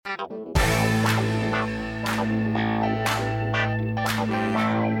Hey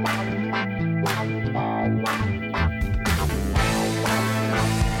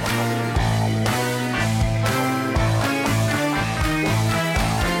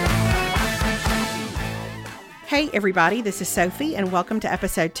everybody, this is Sophie and welcome to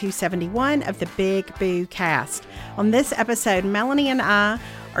episode 271 of the Big Boo Cast. On this episode, Melanie and I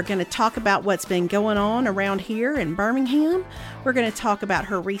are going to talk about what's been going on around here in Birmingham. We're going to talk about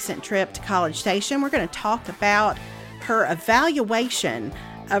her recent trip to College Station. We're going to talk about her evaluation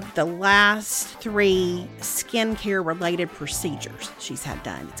of the last 3 skincare related procedures she's had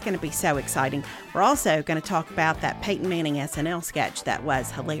done. It's going to be so exciting. We're also going to talk about that Peyton Manning SNL sketch that was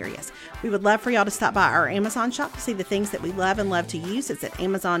hilarious. We would love for y'all to stop by our Amazon shop to see the things that we love and love to use. It's at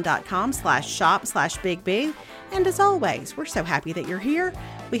amazon.com/shop/bigboo. And as always, we're so happy that you're here.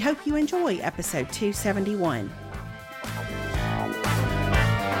 We hope you enjoy episode 271.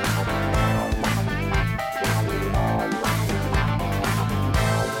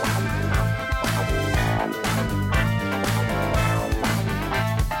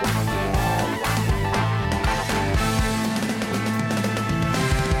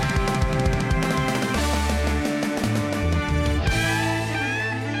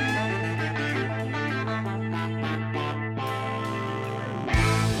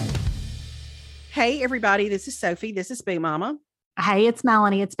 Hey, everybody, this is Sophie. This is Boo Mama. Hey, it's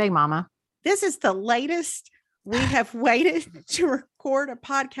Melanie. It's Big Mama. This is the latest we have waited to record a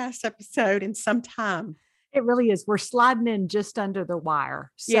podcast episode in some time. It really is. We're sliding in just under the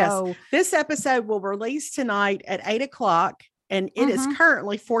wire. So yes, this episode will release tonight at 8 o'clock, and it is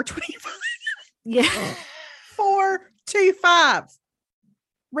currently 4:25. Yeah. 4:25.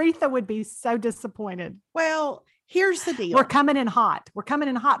 Retha would be so disappointed. Well, here's the deal. We're coming in hot,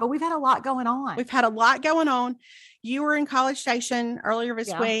 but we've had a lot going on. We've had a lot going on. You were in College Station earlier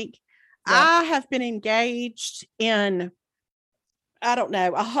this week. Yeah. I have been engaged in, I don't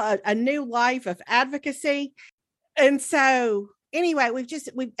know, a new life of advocacy. And so anyway,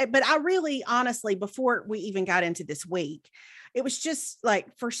 but I really, honestly, before we even got into this week, it was just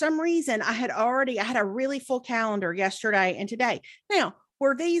like, for some reason, I had a really full calendar yesterday and today. Now,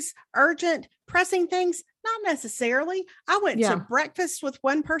 were these urgent, pressing things? Not necessarily. I went to breakfast with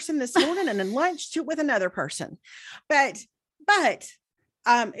one person this morning and then lunch with another person. But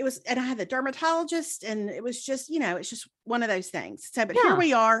it was, and I had the dermatologist, and it was just, it's just one of those things. So, but here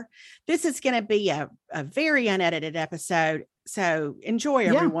we are. This is going to be a very unedited episode. So enjoy,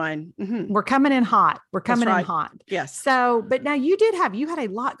 everyone. Mm-hmm. We're coming in hot. In hot. Yes. So, but now you had a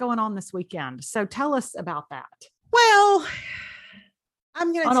lot going on this weekend. So tell us about that. Well,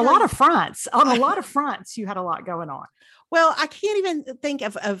 I'm going to on a lot of fronts. On a lot of fronts, you had a lot going on. Well, I can't even think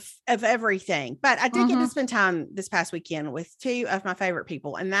of everything, but I did get to spend time this past weekend with 2 of my favorite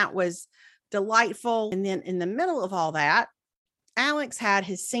people, and that was delightful. And then in the middle of all that, Alex had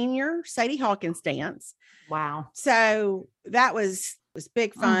his senior Sadie Hawkins dance. Wow! So that was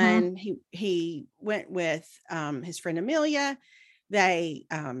big fun. He went with his friend Amelia. They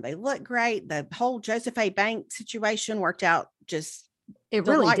looked great. The whole Joseph A. Banks situation worked out just. It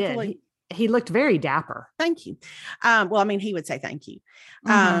really did. He looked very dapper. Thank you. Well, I mean, he would say thank you.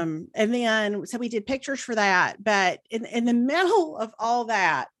 And then, so we did pictures for that, but in the middle of all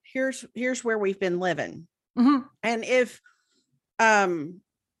that, here's where we've been living. And if, I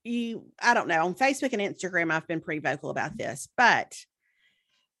don't know, on Facebook and Instagram, I've been pretty vocal about this, but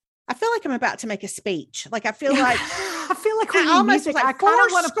I feel like I'm about to make a speech. Like, I feel like I almost music, like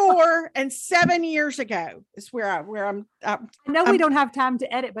 4 years ago is where I'm. I know we don't have time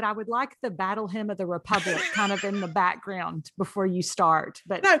to edit, but I would like the Battle Hymn of the Republic kind of in the background before you start.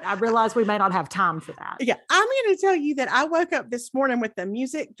 But no, I realize we may not have time for that. Yeah, I'm going to tell you that I woke up this morning with the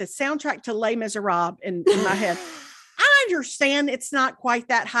music, the soundtrack to Les Miserables in my head. I understand it's not quite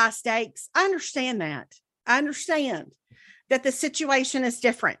that high stakes. I understand that. I understand that the situation is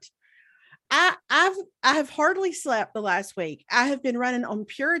different. I have hardly slept the last week. I have been running on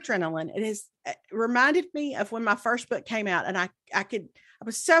pure adrenaline. It has reminded me of when my first book came out, and I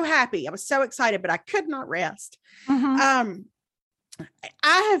was so happy. I was so excited, but I could not rest. I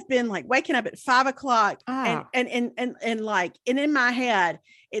have been like waking up at 5 o'clock and in my head,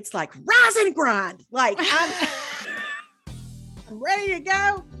 it's like rise and grind. Like I'm ready to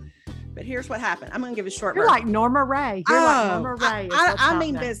go. But here's what happened. I'm going to give a short You're version. like Norma Ray. I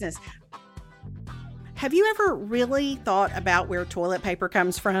mean business. Have you ever really thought about where toilet paper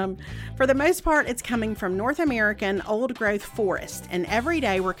comes from? For the most part, it's coming from North American old-growth forest, and every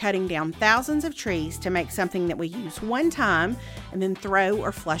day we're cutting down thousands of trees to make something that we use one time and then throw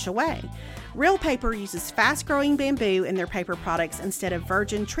or flush away. Real Paper uses fast-growing bamboo in their paper products instead of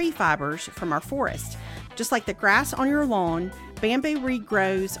virgin tree fibers from our forest. Just like the grass on your lawn, bamboo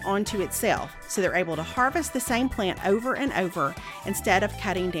regrows onto itself, so they're able to harvest the same plant over and over instead of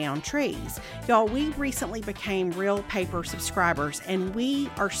cutting down trees. Y'all, we recently became Real Paper subscribers, and we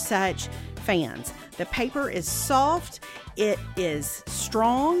are such fans. The paper is soft, it is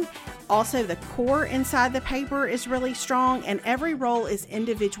strong. Also, the core inside the paper is really strong, and every roll is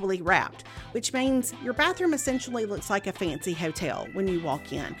individually wrapped, which means your bathroom essentially looks like a fancy hotel when you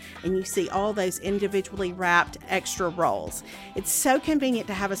walk in and you see all those individually wrapped extra rolls. It's so convenient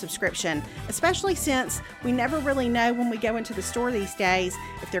to have a subscription, especially since we never really know when we go into the store these days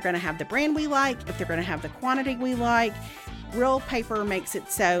if they're going to have the brand we like, if they're going to have the quantity we like. Real Paper makes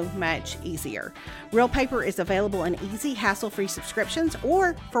it so much easier. Real Paper is available in easy, hassle-free subscriptions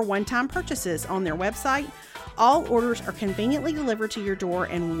or for one-time purchases on their website. All orders are conveniently delivered to your door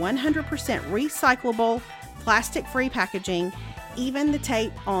in 100% recyclable, plastic-free packaging, even the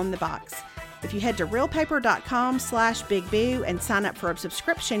tape on the box. If you head to realpaper.com/BigBoo and sign up for a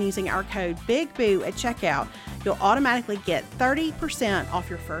subscription using our code BIGBOO at checkout, you'll automatically get 30% off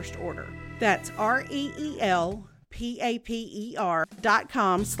your first order. That's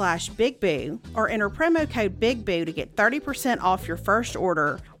REELPAPER.com/BigBoo or enter promo code BIGBOO to get 30% off your first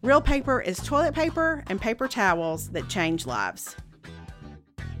order. Real Paper is toilet paper and paper towels that change lives.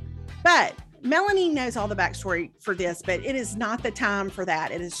 But Melanie knows all the backstory for this, but it is not the time for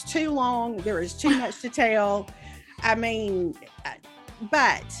that. It is too long. There is too much to tell. I mean,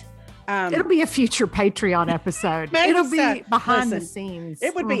 but it'll be a future Patreon episode. It'll be behind the scenes.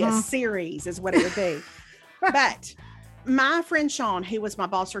 It would be a series is what it would be. But my friend Sean, who was my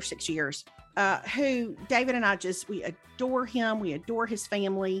boss for 6 years, who David and I we adore him. We adore his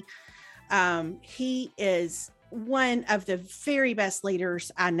family. He is one of the very best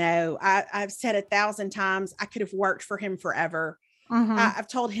leaders I know. I've said 1,000 times, I could have worked for him forever. I've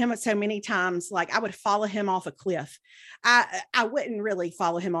told him it so many times, like I would follow him off a cliff. I wouldn't really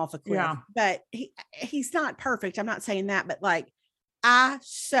follow him off a cliff, but he's not perfect. I'm not saying that, but like, I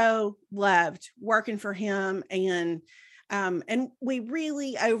so loved working for him, and we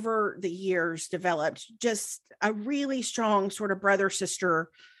really over the years developed just a really strong sort of brother-sister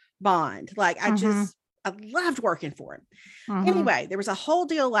bond. Like I loved working for him. Anyway, there was a whole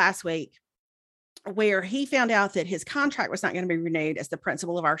deal last week where he found out that his contract was not going to be renewed as the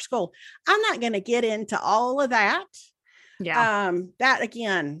principal of our school. I'm not going to get into all of that. Yeah. That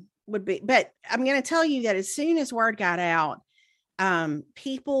again would be, but I'm going to tell you that as soon as word got out,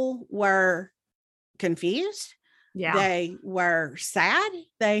 people were confused. Yeah. They were sad.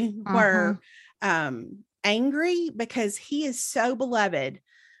 They were angry because he is so beloved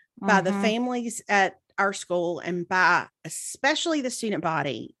by the families at our school and by especially the student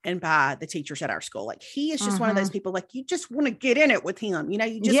body and by the teachers at our school. Like he is just one of those people, like you just want to get in it with him. You know,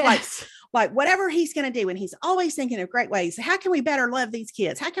 you just like whatever he's going to do. And he's always thinking of great ways. How can we better love these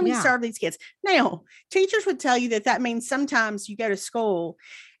kids? How can we serve these kids? Now, teachers would tell you that means sometimes you go to school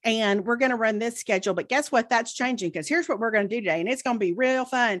and we're going to run this schedule, but guess what? That's changing because here's what we're going to do today. And it's going to be real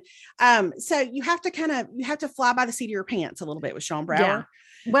fun. So you have to fly by the seat of your pants a little bit with Sean Brower. Yeah.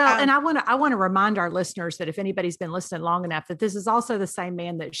 Well, and I want to remind our listeners that if anybody's been listening long enough, that this is also the same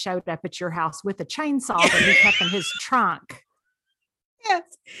man that showed up at your house with a chainsaw that he kept in his trunk. Yes.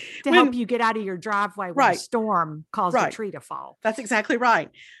 To help you get out of your driveway when a storm caused a tree to fall. That's exactly right.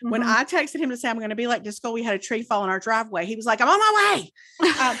 When I texted him to say I'm going to be late to school, we had a tree fall in our driveway. He was like, I'm on my way.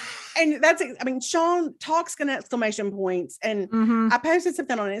 And Sean talks in exclamation points. And I posted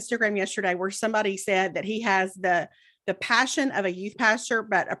something on Instagram yesterday where somebody said that he has the passion of a youth pastor,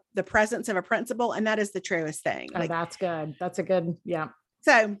 but the presence of a principal. And that is the truest thing. Oh, that's good. That's a good, yeah.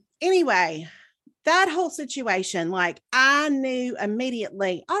 So anyway, that whole situation, like I knew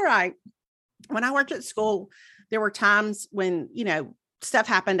immediately, all right, when I worked at school, there were times when, stuff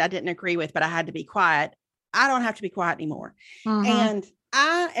happened I didn't agree with, but I had to be quiet. I don't have to be quiet anymore. And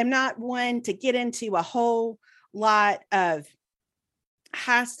I am not one to get into a whole lot of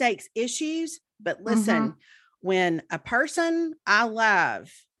high stakes issues, but listen, when a person I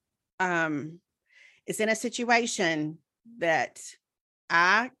love is in a situation that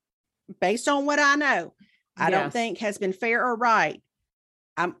based on what I know, I don't think has been fair or right.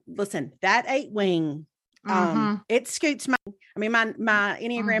 Listen, that 8-wing, it scoots my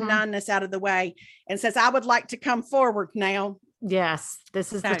Enneagram 9-ness out of the way and says, I would like to come forward now. Yes,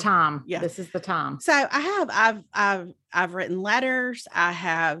 this is So, the time. yeah. This is the time. So I've written letters.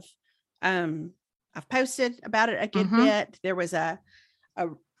 I've posted about it a good bit. There was a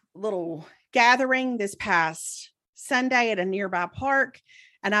little gathering this past Sunday at a nearby park,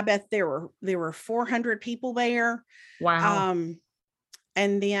 and I bet there were 400 people there. Wow.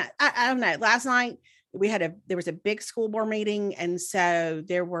 And then I don't know, last night there was a big school board meeting. And so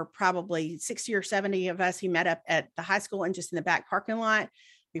there were probably 60 or 70 of us who met up at the high school and just in the back parking lot.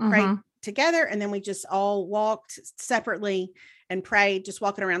 We prayed together, and then we just all walked separately and prayed, just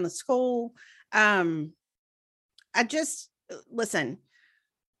walking around the school. Listen,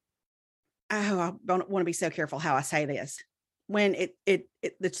 I don't want to be so careful how I say this. When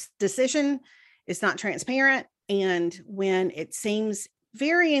the decision is not transparent, and when it seems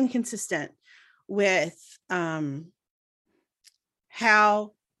very inconsistent with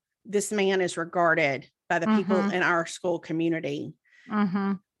how this man is regarded by the people in our school community.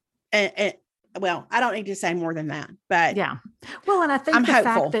 And well, I don't need to say more than that, but yeah. Well, and I think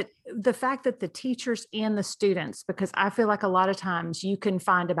the fact that the teachers and the students, because I feel like a lot of times you can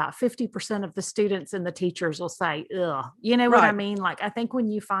find about 50% of the students and the teachers will say, ugh, you know what I mean? Like, I think when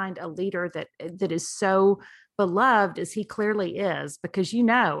you find a leader that is so beloved as he clearly is, because,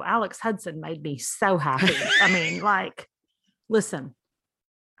 Alex Hudson made me so happy. I mean, like, listen,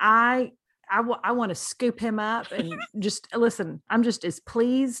 I want to scoop him up and just listen. I'm just as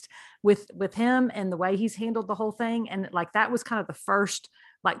pleased with him and the way he's handled the whole thing. And like, that was kind of the first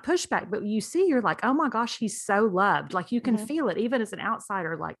like pushback, but you're like, oh my gosh, he's so loved. Like, you can feel it even as an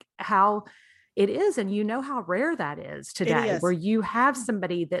outsider, like how it is. And how rare that is today, where you have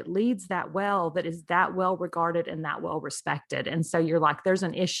somebody that leads that well, that is that well regarded and that well respected. And so you're like, there's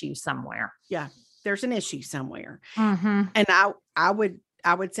an issue somewhere. Yeah, there's an issue somewhere. And I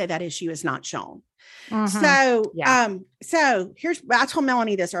would say that issue is not shown. So, I told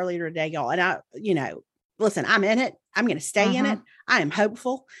Melanie this earlier today, y'all, and listen, I'm in it. I'm going to stay in it. I am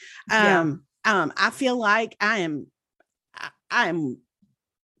hopeful. I feel like I am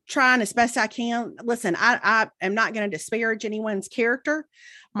trying as best I can. Listen, I am not going to disparage anyone's character,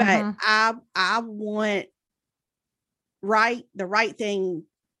 but I want the right thing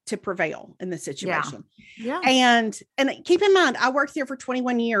to prevail in the situation. Yeah. And keep in mind, I worked there for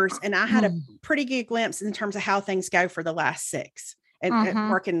 21 years, and I had a pretty good glimpse in terms of how things go for the last 6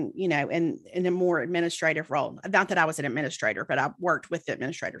 and working, in a more administrative role. Not that I was an administrator, but I worked with the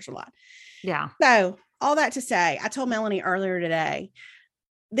administrators a lot. Yeah. So all that to say, I told Melanie earlier today,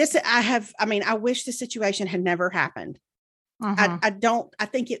 I wish the situation had never happened. I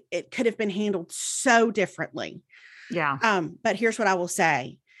think it could have been handled so differently. Yeah. But here's what I will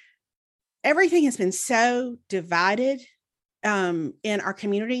say. Everything has been so divided in our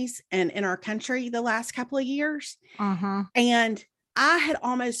communities and in our country the last couple of years. And I had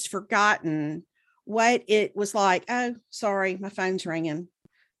almost forgotten what it was like. Oh, sorry, my phone's ringing.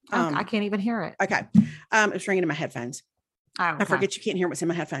 I can't even hear it. Okay. It was ringing in my headphones. Oh, okay. I forget you can't hear what's in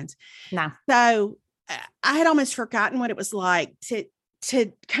my headphones. No. So I had almost forgotten what it was like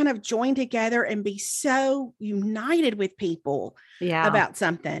to kind of join together and be so united with people about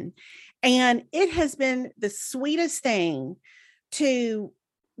something. And it has been the sweetest thing to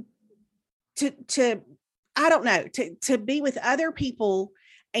I don't know, to be with other people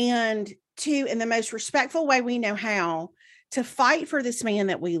and to, in the most respectful way we know how, to fight for this man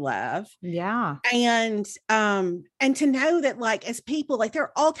that we love. Yeah. And to know that, like, as people, like, there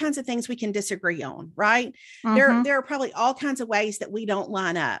are all kinds of things we can disagree on, right? There are probably all kinds of ways that we don't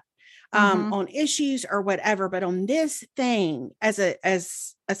line up on issues or whatever, but on this thing, as a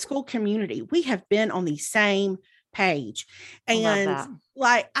school community, we have been on the same page. And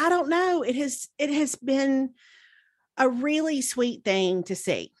like, I don't know, it has been a really sweet thing to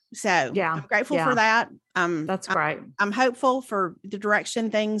see. So yeah, I'm grateful for that. That's great. I'm hopeful for the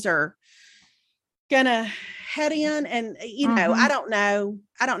direction things are gonna head in. And, I don't know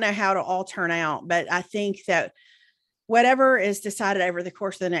how it'll all turn out, but I think that whatever is decided over the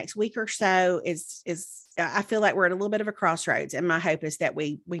course of the next week or so is I feel like we're at a little bit of a crossroads, and my hope is that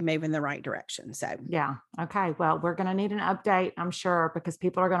we move in the right direction. So, yeah. Okay. Well, we're going to need an update, I'm sure, because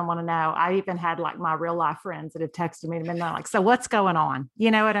people are going to want to know. I even had like my real life friends that have texted me and been like, so what's going on?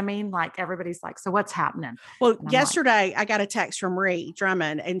 You know what I mean? Like, everybody's like, so what's happening? Well, yesterday I got a text from Ree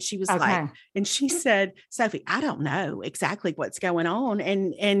Drummond, and she was like, and she said, Sophie, I don't know exactly what's going on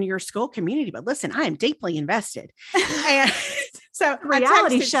in your school community, but listen, I am deeply invested. And so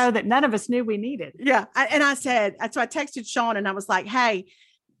reality show that none of us knew we needed. Yeah. And I said, so I texted Sean and I was like, hey,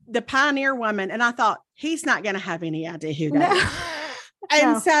 the Pioneer Woman. And I thought, he's not going to have any idea who that is.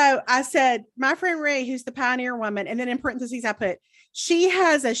 And so I said, my friend Ree, who's the pioneer woman, and then in parentheses, I put, she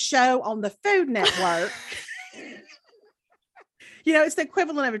has a show on the Food Network. It's the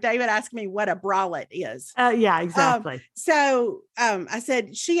equivalent of David asking me what a bralette is. Yeah, exactly. I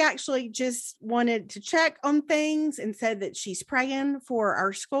said, she actually just wanted to check on things and said that she's praying for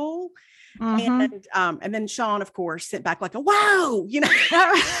our school. Mm-hmm. And then Sean, of course, sent back like a, wow,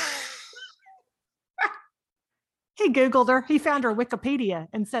 He Googled her. He found her Wikipedia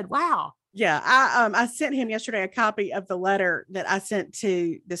and said, wow. Yeah. I sent him yesterday a copy of the letter that I sent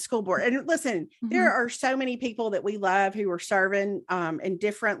to the school board. And listen, there are so many people that we love who are serving in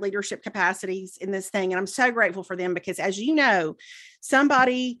different leadership capacities in this thing. And I'm so grateful for them because, as you know,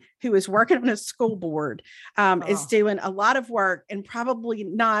 somebody who is working on a school board is doing a lot of work and probably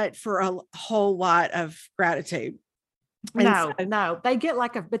not for a whole lot of gratitude. No, they get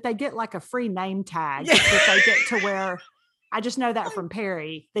like a free name tag that they get to wear. I just know that from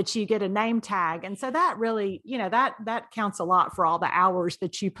Perry that you get a name tag. And so that really, that counts a lot for all the hours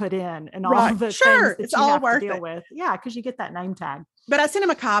that you put in and all the things that it's you all have worth to deal with. Yeah. Cause you get that name tag. But I sent him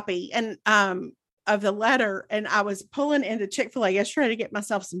a copy and of the letter, and I was pulling into Chick-fil-A yesterday to get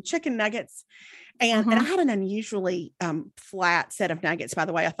myself some chicken nuggets. And I had an unusually flat set of nuggets, by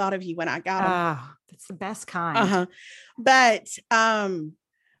the way. I thought of you when I got them. That's the best kind. But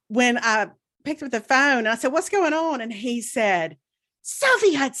when I picked up the phone and I said, what's going on? And he said,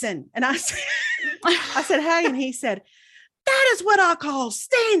 Sophie Hudson. And I said, hey. And he said, that is what I call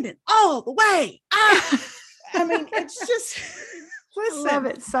standing all the way. I mean, it's just, listen, I love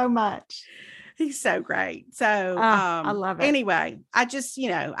it so much. He's so great. So I love it. Anyway, I just,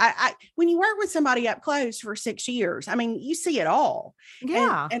 I when you work with somebody up close for 6 years, I mean, you see it all.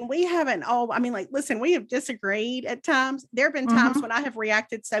 Yeah. And we haven't listen, we have disagreed at times. There have been times when I have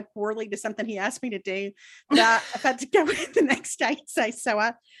reacted so poorly to something he asked me to do that I've had to go in the next day and say, so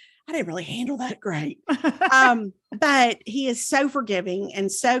I didn't really handle that great. But he is so forgiving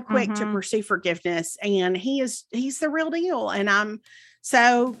and so quick to pursue forgiveness. And he's the real deal. And I'm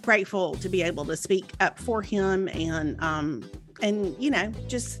so grateful to be able to speak up for him and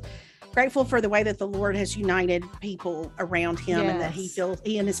just grateful for the way that the Lord has united people around him and that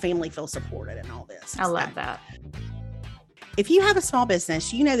he and his family feel supported in all this. I love that. If you have a small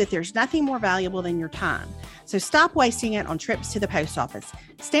business, you know that there's nothing more valuable than your time. So stop wasting it on trips to the post office.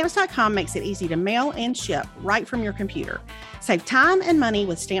 Stamps.com makes it easy to mail and ship right from your computer. Save time and money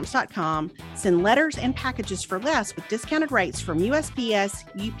with Stamps.com. Send letters and packages for less with discounted rates from USPS,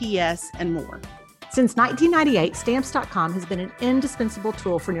 UPS, and more. Since 1998, Stamps.com has been an indispensable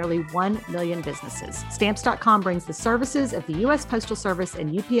tool for nearly 1 million businesses. Stamps.com brings the services of the U.S. Postal Service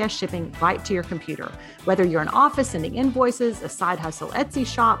and UPS shipping right to your computer. Whether you're an office sending invoices, a side hustle Etsy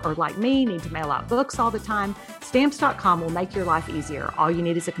shop, or like me, need to mail out books all the time, Stamps.com will make your life easier. All you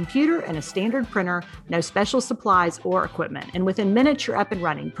need is a computer and a standard printer, no special supplies or equipment. And within minutes, you're up and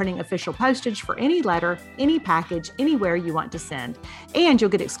running, printing official postage for any letter, any package, anywhere you want to send. And you'll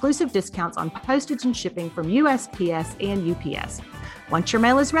get exclusive discounts on postage and shipping from USPS and UPS. Once your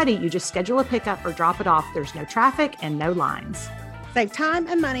mail is ready, you just schedule a pickup or drop it off. There's no traffic and no lines. Save time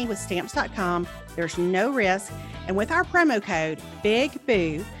and money with Stamps.com. There's no risk. And with our promo code, Big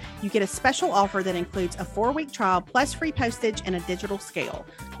Boo, you get a special offer that includes a 4-week trial plus free postage and a digital scale.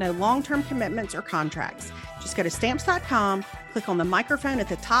 No long-term commitments or contracts. Just go to Stamps.com, click on the microphone at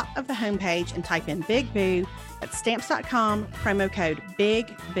the top of the homepage and type in Big Boo. That's Stamps.com, promo code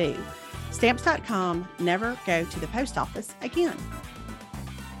Big Boo. Stamps.com, never go to the post office again.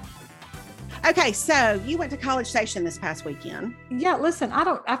 Okay, so you went to College Station this past weekend. Yeah, listen,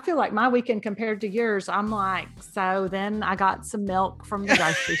 I feel like my weekend compared to yours, I'm like, so then I got some milk from the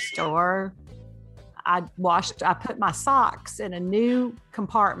grocery store. I put my socks in a new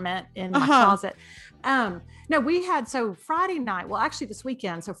compartment in my closet. So Friday night, well, actually this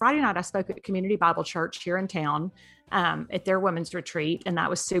weekend. So Friday night, I spoke at Community Bible Church here in town at their women's retreat, and that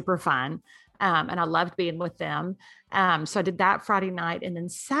was super fun. And I loved being with them. So I did that Friday night. And then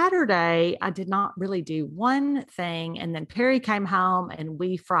Saturday, I did not really do one thing. And then Perry came home and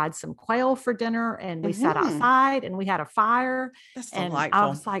we fried some quail for dinner and we sat outside and we had a fire. That's and delightful. I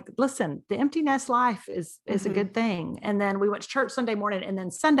was like, listen, the empty nest life is a good thing. And then we went to church Sunday morning, and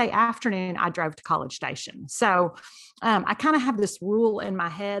then Sunday afternoon, I drove to College Station. So I kind of have this rule in my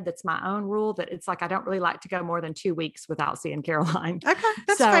head that's my own rule, that it's like I don't really like to go more than 2 weeks without seeing Caroline. Okay,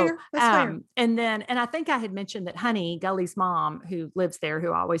 that's fair. That's fair. And I think I had mentioned that Honey, Gully's mom, who lives there,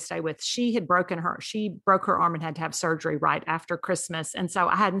 who I always stay with, she broke her arm and had to have surgery right after Christmas. And so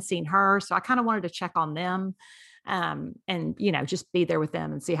I hadn't seen her. So I kind of wanted to check on them and, just be there with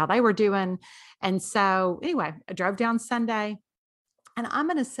them and see how they were doing. And so anyway, I drove down Sunday. And I'm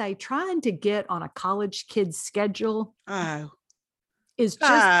going to say trying to get on a college kid's schedule is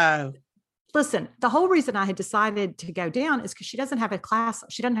just, listen, the whole reason I had decided to go down is because she doesn't have a class.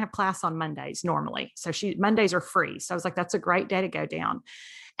 She doesn't have class on Mondays normally. So Mondays are free. So I was like, that's a great day to go down.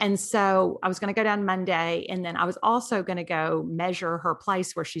 And so I was going to go down Monday. And then I was also going to go measure her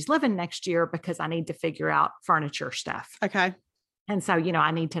place where she's living next year because I need to figure out furniture stuff. Okay. And so,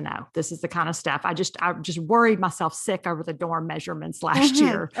 I need to know, this is the kind of stuff I just worried myself sick over the dorm measurements last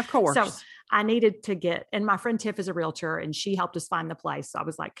year. Of course. So I needed to and my friend Tiff is a realtor and she helped us find the place. So I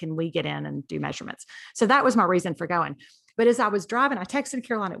was like, can we get in and do measurements? So that was my reason for going. But as I was driving, I texted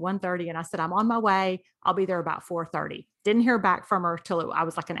Caroline at 1:30 and I said, I'm on my way. I'll be there about 4:30. Didn't hear back from her till I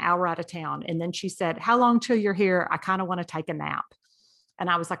was like an hour out of town. And then she said, how long till you're here? I kind of want to take a nap. And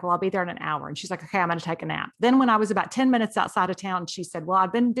I was like, well, I'll be there in an hour. And she's like, okay, I'm going to take a nap. Then when I was about 10 minutes outside of town, she said, well,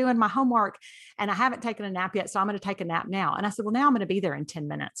 I've been doing my homework and I haven't taken a nap yet. So I'm going to take a nap now. And I said, well, now I'm going to be there in 10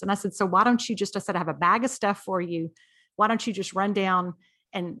 minutes. And I said, so why don't you I said, I have a bag of stuff for you. Why don't you just run down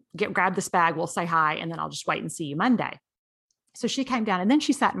and grab this bag? We'll say hi. And then I'll just wait and see you Monday. So she came down and then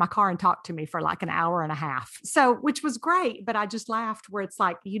she sat in my car and talked to me for like an hour and a half. So, which was great, but I just laughed where it's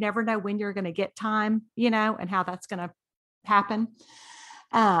like, you never know when you're going to get time, and how that's going to happen.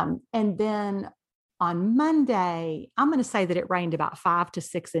 And then on Monday, I'm going to say that it rained about 5 to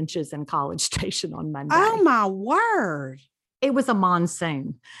 6 inches in College Station on Monday. Oh my word. It was a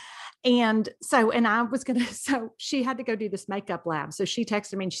monsoon. And so she had to go do this makeup lab. So she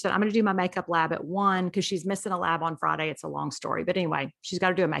texted me and she said, I'm going to do my makeup lab at 1 because she's missing a lab on Friday. It's a long story, but anyway, she's got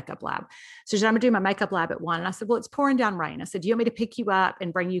to do a makeup lab. So she said, I'm going to do my makeup lab at 1. And I said, well, it's pouring down rain. I said, do you want me to pick you up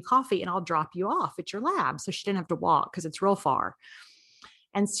and bring you coffee and I'll drop you off at your lab? So she didn't have to walk because it's real far.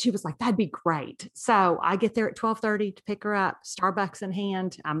 And she was like, that'd be great. So I get there at 12:30 to pick her up, Starbucks in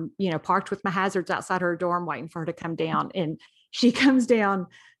hand. I'm, parked with my hazards outside her dorm, waiting for her to come down. And she comes down,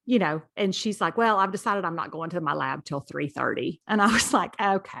 and she's like, well, I've decided I'm not going to my lab till 3:30. And I was like,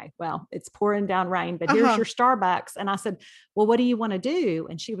 okay, well, it's pouring down rain, but here's your Starbucks. And I said, well, what do you want to do?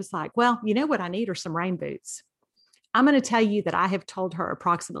 And she was like, well, what I need are some rain boots. I'm going to tell you that I have told her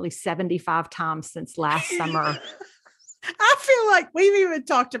approximately 75 times since last summer. I feel like we've even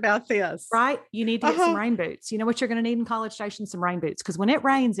talked about this. Right? You need to get some rain boots. You know what you're going to need in College Station? Some rain boots. Because when it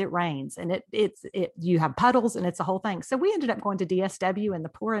rains, and you have puddles and it's a whole thing. So we ended up going to DSW in the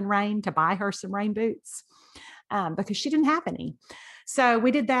pouring rain to buy her some rain boots because she didn't have any. So we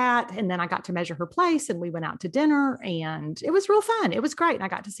did that. And then I got to measure her place and we went out to dinner and it was real fun. It was great. And I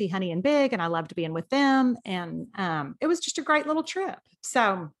got to see Honey and Big and I loved being with them. And it was just a great little trip.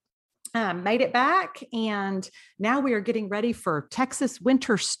 So made it back. And now we are getting ready for Texas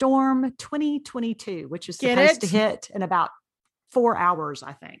Winter Storm 2022, which is supposed to hit in about 4 hours,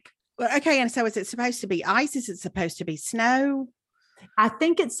 I think. Well, okay. And so is it supposed to be ice? Is it supposed to be snow? I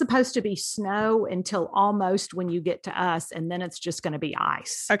think it's supposed to be snow until almost when you get to us. And then it's just going to be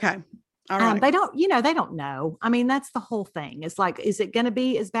ice. Okay. All right. They don't know. I mean, that's the whole thing. It's like, is it going to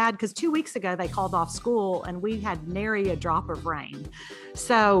be as bad? Because 2 weeks ago they called off school and we had nary a drop of rain.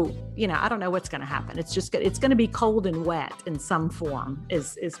 So, I don't know what's going to happen. It's going to be cold and wet in some form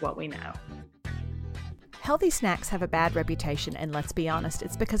is what we know. Healthy snacks have a bad reputation, and let's be honest,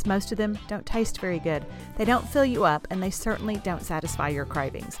 it's because most of them don't taste very good. They don't fill you up, and they certainly don't satisfy your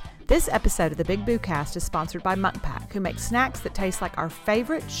cravings. This episode of the Big Boo Cast is sponsored by Munk Pack, who makes snacks that taste like our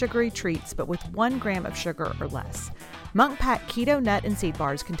favorite sugary treats, but with 1 gram of sugar or less. Munk Pack Keto Nut and Seed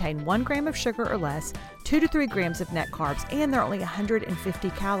Bars contain 1 gram of sugar or less, 2 to 3 grams of net carbs, and they're only 150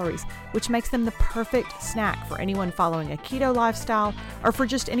 calories, which makes them the perfect snack for anyone following a keto lifestyle or for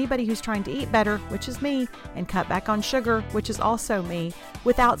just anybody who's trying to eat better, which is me, and cut back on sugar, which is also me,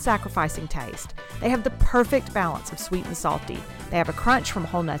 without sacrificing taste. They have the perfect balance of sweet and salty. They have a crunch from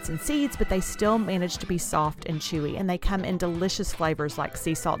whole nuts and seeds, but they still manage to be soft and chewy, and they come in delicious flavors like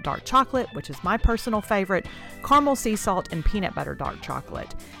sea salt dark chocolate, which is my personal favorite, caramel sea salt, and peanut butter dark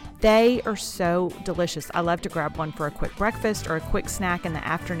chocolate. They are so delicious. I love to grab one for a quick breakfast or a quick snack in the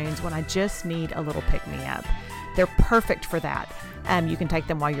afternoons when I just need a little pick-me-up. They're perfect for that. You can take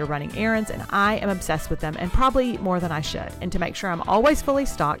them while you're running errands, and I am obsessed with them and probably eat more than I should. And to make sure I'm always fully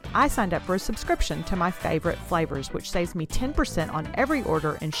stocked, I signed up for a subscription to my favorite flavors, which saves me 10% on every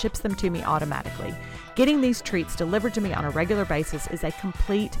order and ships them to me automatically. Getting these treats delivered to me on a regular basis is a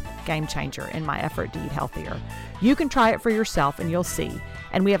complete game changer in my effort to eat healthier. You can try it for yourself and you'll see.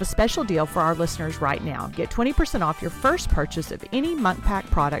 And we have a special deal for our listeners right now. Get 20% off your first purchase of any Munk Pack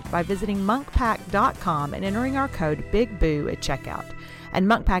product by visiting monkpack.com and entering our code BIGBOO at checkout. And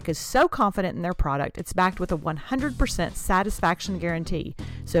Munk Pack is so confident in their product, it's backed with a 100% satisfaction guarantee.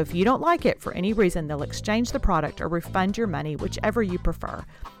 So if you don't like it for any reason, they'll exchange the product or refund your money, whichever you prefer.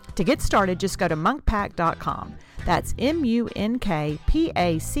 To get started, just go to munkpack.com. That's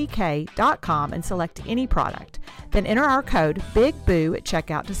munkpack.com and select any product. Then enter our code BIGBOO at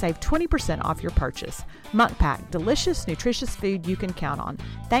checkout to save 20% off your purchase. Munkpack, delicious, nutritious food you can count on.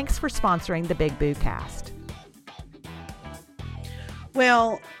 Thanks for sponsoring the Big Boo Cast.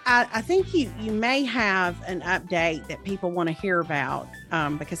 Well, I think you may have an update that people want to hear about,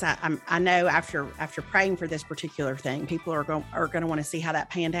 because I know after praying for this particular thing, people are going to want to see how that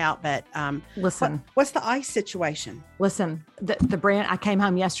panned out. But listen, what's the ice situation? Listen, the brand. I came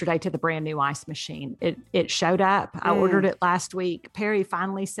home yesterday to the brand new ice machine. It showed up. I ordered it last week. Perry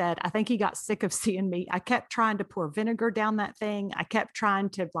finally said, I think he got sick of seeing me. I kept trying to pour vinegar down that thing. I kept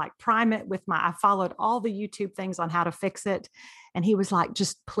trying to prime it with I followed all the YouTube things on how to fix it. And he was like,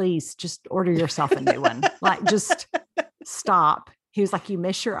 please order yourself a new one. Just stop. He was like, you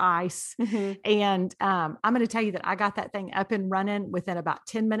miss your ice. Mm-hmm. And I'm going to tell you that I got that thing up and running within about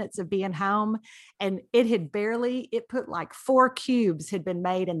 10 minutes of being home. And it put 4 cubes had been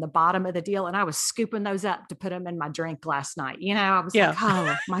made in the bottom of the deal. And I was scooping those up to put them in my drink last night. I was like,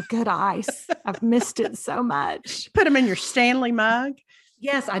 oh, my good ice. I've missed it so much. Put them in your Stanley mug.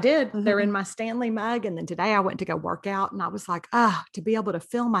 Yes, I did. Mm-hmm. They're in my Stanley mug. And then today I went to go work out and I was like, to be able to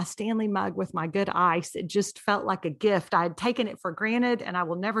fill my Stanley mug with my good ice, it just felt like a gift. I had taken it for granted and I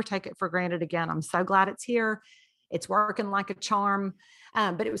will never take it for granted again. I'm so glad it's here. It's working like a charm.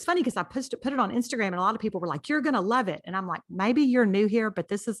 But it was funny because I put it on Instagram and a lot of people were like, you're going to love it. And I'm like, maybe you're new here, but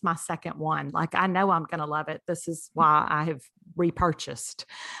this is my second one. I know I'm going to love it. This is why I have repurchased.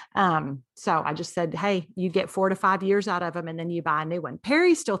 So I just said, hey, you get 4 to 5 years out of them and then you buy a new one.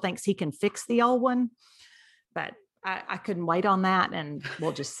 Perry still thinks he can fix the old one, but I couldn't wait on that and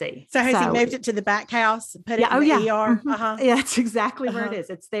we'll just see. So has he moved it to the back house and put it in the ER? Mm-hmm. Uh-huh. Yeah, that's exactly where it is.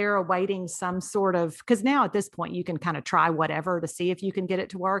 It's there awaiting some sort of, because now at this point you can kind of try whatever to see if you can get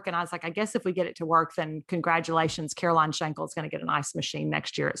it to work. And I was like, I guess if we get it to work, then congratulations, Caroline Schenkel is going to get an ice machine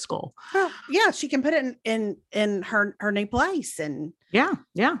next year at school. Well, yeah, she can put it in her new place. And yeah,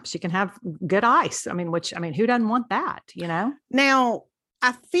 she can have good ice. I mean, who doesn't want that, Now,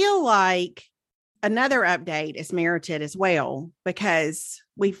 I feel like another update is merited as well, because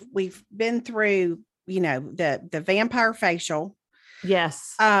we've been through, the vampire facial.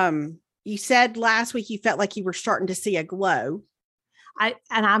 Yes. You said last week you felt like you were starting to see a glow. I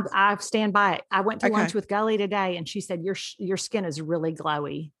stand by it. I went to lunch with Gully today and she said, your skin is really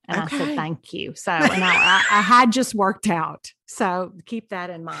glowy. And I said, thank you. So, and I had just worked out. So keep that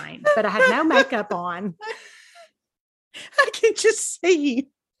in mind, but I had no makeup on. I can just see you.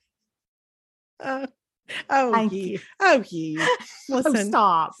 Thank you. Listen,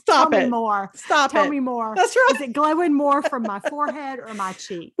 stop Tell me more. Tell me more. That's right. Is it glowing more from my forehead or my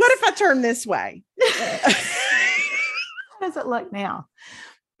cheeks? What if I turn this way? How does it look now?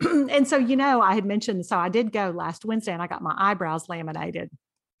 And so, I had mentioned, so I did go last Wednesday and I got my eyebrows laminated.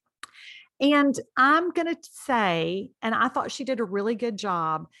 And I'm going to say, and I thought she did a really good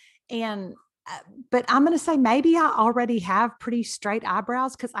job. But I'm going to say maybe I already have pretty straight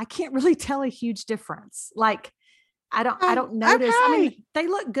eyebrows because I can't really tell a huge difference. I don't notice. Okay. I mean, they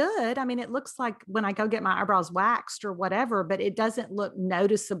look good. I mean, it looks like when I go get my eyebrows waxed or whatever, but it doesn't look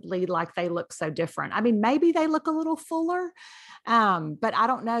noticeably like they look so different. I mean, maybe they look a little fuller, but I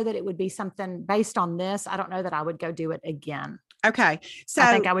don't know that it would be something based on this. I don't know that I would go do it again. Okay. So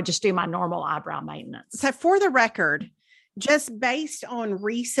I think I would just do my normal eyebrow maintenance. So for the record, just based on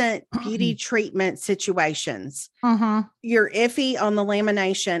recent beauty treatment situations, you're iffy on the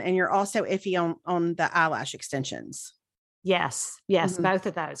lamination and you're also iffy on the eyelash extensions. Yes, both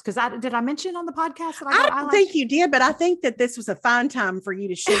of those. Because did I mention on the podcast that I don't think you did, but I think that this was a fine time for you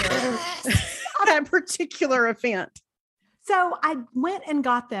to share that particular event. So I went and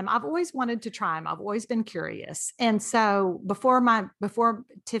got them. I've always wanted to try them. I've always been curious. And so before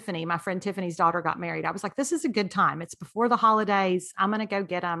Tiffany, my friend Tiffany's daughter got married, I was like, this is a good time. It's before the holidays. I'm going to go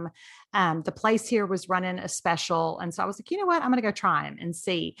get them. The place here was running a special. And so I was like, you know what? I'm going to go try them and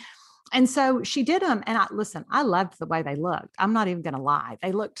see. And so she did them. And I loved the way they looked. I'm not even going to lie.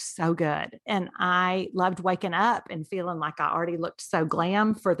 They looked so good. And I loved waking up and feeling like I already looked so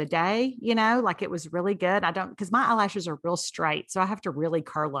glam for the day, like it was really good. Because my eyelashes are real straight. So I have to really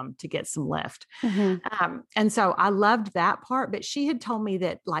curl them to get some lift. Mm-hmm. And so I loved that part, but she had told me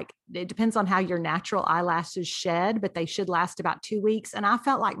that it depends on how your natural eyelashes shed, but they should last about 2 weeks. And I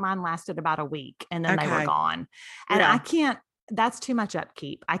felt like mine lasted about a week and then they were gone. And that's too much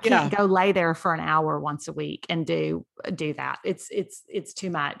upkeep. I can't go lay there for an hour once a week and do that. It's too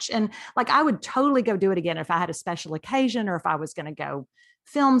much. And I would totally go do it again if I had a special occasion or if I was going to go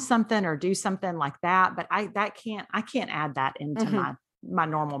film something or do something like that. But I can't add that into my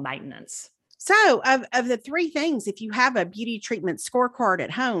normal maintenance. So of the three things, if you have a beauty treatment scorecard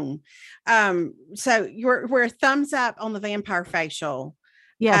at home, so we're thumbs up on the Vampire Facial.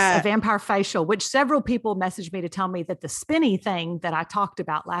 Yes, a Vampire Facial, which several people messaged me to tell me that the spinny thing that I talked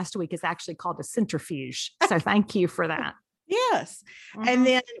about last week is actually called a centrifuge. So thank you for that. Yes. And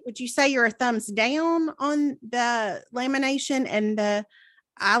then would you say you're a thumbs down on the lamination and the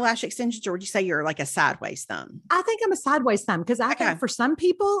eyelash extensions, or would you say you're like a sideways thumb? I think I'm a sideways thumb because I think for some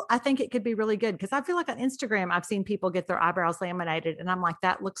people, I think it could be really good because I feel like on Instagram, I've seen people get their eyebrows laminated and I'm like,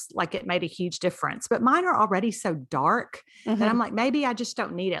 that looks like it made a huge difference. But mine are already so dark that I'm like, maybe I just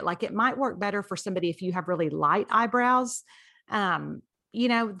don't need it. Like it might work better for somebody if you have really light eyebrows,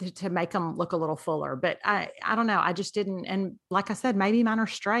 to make them look a little fuller. But I don't know. I just didn't. And like I said, maybe mine are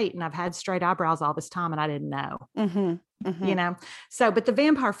straight and I've had straight eyebrows all this time and I didn't know. So, but the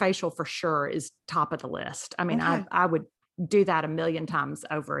Vampire Facial for sure is top of the list. I mean, I would do that a million times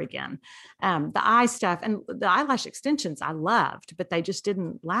over again. The eye stuff and the eyelash extensions I loved, but they just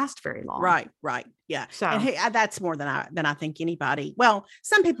didn't last very long. Right. Yeah. So and that's more than I think anybody, well,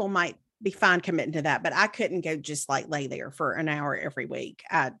 some people might be fine committing to that, but I couldn't go just like lay there for an hour every week.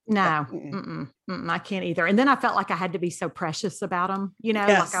 I can't either. And then I felt like I had to be so precious about them,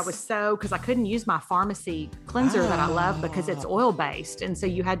 like I was because I couldn't use my pharmacy cleanser that I love because it's oil based. And so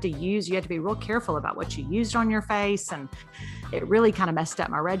you had to be real careful about what you used on your face. And it really kind of messed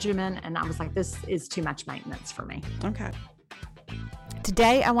up my regimen. And I was like, this is too much maintenance for me. Okay.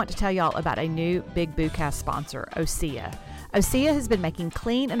 Today, I want to tell y'all about a new Big Boocast sponsor, Osea. Osea has been making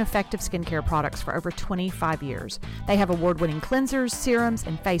clean and effective skincare products for over 25 years. They have award-winning cleansers, serums,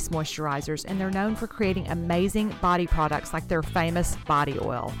 and face moisturizers, and they're known for creating amazing body products like their famous body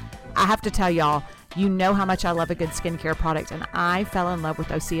oil. I have to tell y'all, you know how much I love a good skincare product, and I fell in love with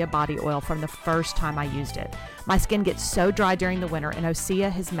Osea body oil from the first time I used it. My skin gets so dry during the winter, and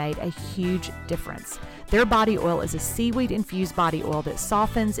Osea has made a huge difference. Their body oil is a seaweed-infused body oil that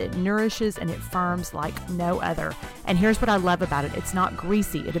softens, it nourishes, and it firms like no other. And here's what I love about it. It's not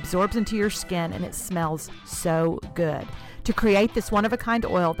greasy. It absorbs into your skin, and it smells so good. To create this one-of-a-kind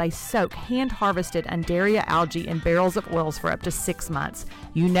oil, they soak hand-harvested Undaria algae in barrels of oils for up to 6 months.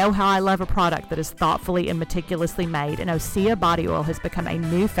 You know how I love a product that is thoughtfully and meticulously made, and Osea body oil has become a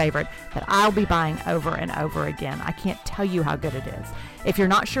new favorite that I'll be buying over and over again. I can't tell you how good it is. If you're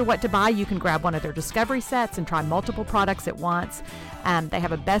not sure what to buy, you can grab one of their discovery sets and try multiple products at once. They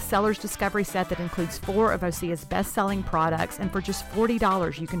have a bestsellers discovery set that includes 4 of Osea's best-selling products, and for just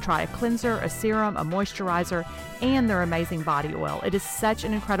 $40, you can try a cleanser, a serum, a moisturizer, and their amazing body oil. It is such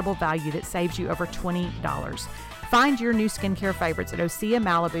an incredible value that saves you over $20. Find your new skincare favorites at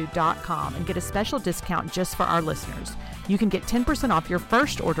OseaMalibu.com and get a special discount just for our listeners. You can get 10% off your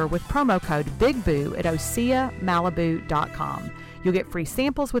first order with promo code BIGBOO at OseaMalibu.com. You'll get free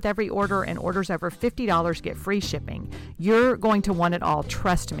samples with every order, and orders over $50 get free shipping. You're going to want it all,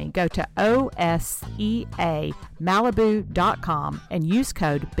 trust me. Go to OSEAMalibu.com and use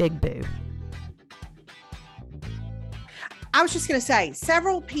code BIGBOO. I was just going to say,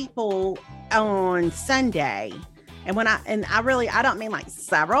 several people on Sunday, and I don't mean like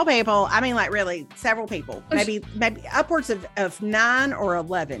several people, I mean like really several people, maybe upwards of 9 or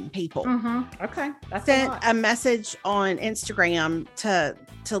 11 people. Okay. That's sent a message on Instagram to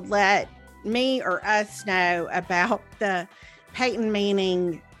let me or us know about the Peyton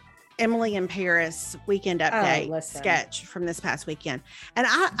Manning, Emily in Paris weekend update sketch from this past weekend. And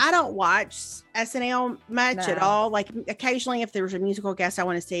I don't watch SNL much at all. Like occasionally if there's a musical guest I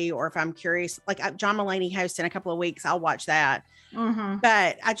want to see, or if I'm curious, like John Mulaney hosts in a couple of weeks, I'll watch that.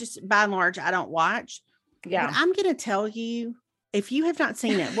 But I just, by and large, I don't watch. Yeah. But I'm going to tell you, if you have not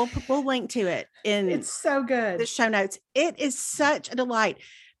seen it, we'll link to it in it's so good. The show notes. It is such a delight.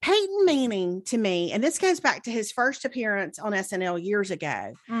 Peyton Manning, to me, and this goes back to his first appearance on SNL years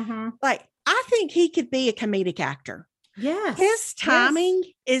ago. Like, I think he could be a comedic actor. Yes. His timing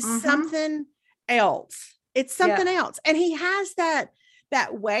is something else. It's something else. And he has that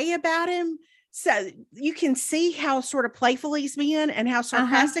way about him. So you can see how sort of playful he's being and how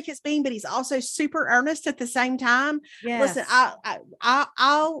sarcastic it's being, but he's also super earnest at the same time. Yes. Listen,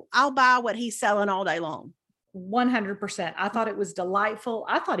 I'll buy what he's selling all day long. 100%. I thought it was delightful.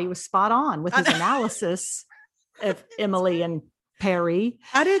 I thought he was spot on with his analysis of Emily and Perry.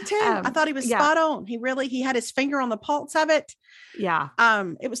 I did too. I thought he was spot on. He had his finger on the pulse of it. Yeah.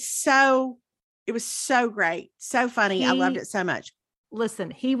 It was so great. So funny. I loved it so much.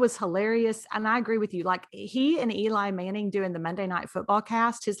 listen, he was hilarious. And I agree with you. Like he and Eli Manning doing the Monday Night Football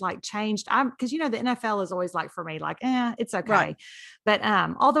cast has like changed. Because, the NFL is always like for me, like, it's okay. Right. But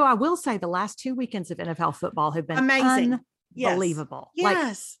although I will say the last 2 weekends of NFL football have been amazing. Unbelievable.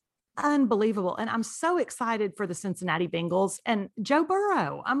 Yes. Like, unbelievable. And I'm so excited for the Cincinnati Bengals and Joe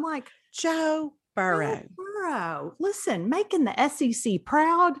Burrow. I'm like, Joe Burrow. Listen, making the SEC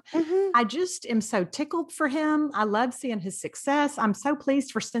proud. Mm-hmm. I just am so tickled for him. I love seeing his success. I'm so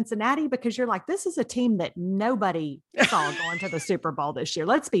pleased for Cincinnati because you're like, this is a team that nobody saw going to the Super Bowl this year.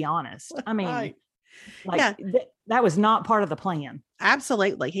 Let's be honest. I mean, right. That was not part of the plan.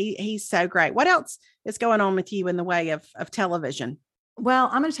 Absolutely. He's so great. What else is going on with you in the way of television? Well,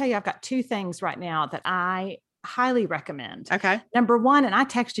 I'm going to tell you, I've got 2 things right now that I highly recommend. Okay. Number one, and I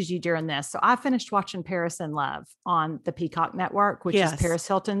texted you during this. So I finished watching Paris in Love on the Peacock Network, which is Paris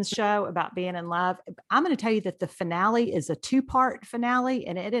Hilton's show about being in love. I'm going to tell you that the finale is a 2-part finale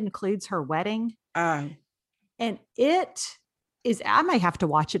and it includes her wedding. Oh. And it is, I may have to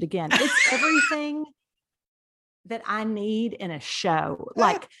watch it again. It's everything that I need in a show.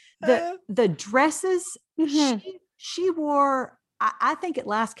 Like the dresses she wore, I think at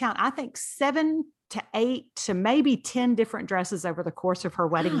last count, 7 to 8 to maybe 10 different dresses over the course of her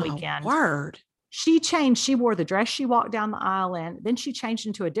wedding weekend. Word. She wore the dress she walked down the aisle in. Then she changed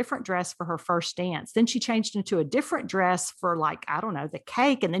into a different dress for her first dance. Then she changed into a different dress for the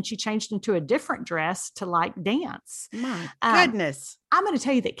cake. And then she changed into a different dress to dance. My goodness. I'm going to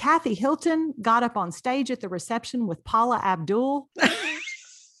tell you that Kathy Hilton got up on stage at the reception with Paula Abdul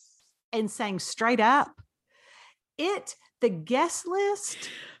and sang Straight Up. The guest list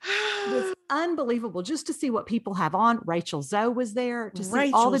was unbelievable just to see what people have on. Rachel Zoe was there to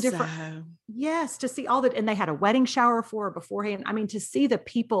see all the different, to see all that. And they had a wedding shower for her beforehand. I mean, to see the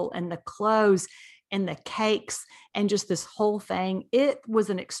people and the clothes and the cakes and just this whole thing, it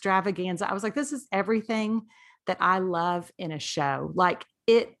was an extravaganza. I was like, this is everything that I love in a show. Like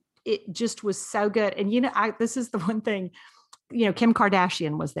it just was so good. And, this is the one thing, Kim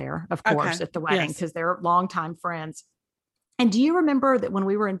Kardashian was there, of course, at the wedding because they're longtime friends. And do you remember that when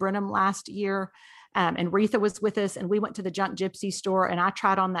we were in Brenham last year and Retha was with us and we went to the Junk Gypsy store and I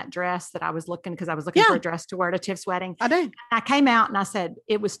tried on that dress that I was looking for a dress to wear to Tiff's wedding. I did. And I came out and I said,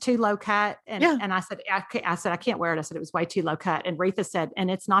 it was too low cut. And I said, I can't wear it. I said, it was way too low cut. And Retha said, and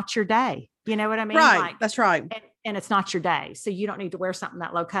it's not your day. You know what I mean? Right. That's right. And it's not your day. So you don't need to wear something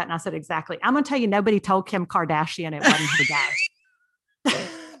that low cut. And I said, exactly. I'm going to tell you, nobody told Kim Kardashian it wasn't her day.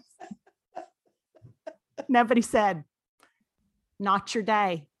 Nobody said, not your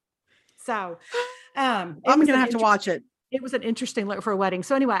day. So I'm going to have to watch it. It was an interesting look for a wedding.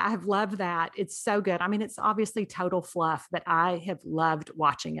 So anyway, I have loved that. It's so good. I mean, it's obviously total fluff, but I have loved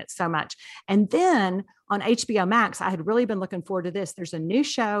watching it so much. And then on HBO Max, I had really been looking forward to this. There's a new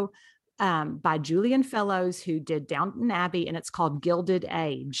show by Julian Fellows who did Downton Abbey, and it's called Gilded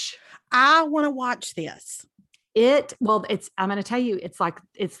Age. I want to watch this. I'm going to tell you, it's like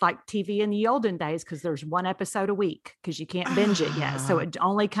TV in the olden days because there's 1 episode a week because you can't binge it yet. So it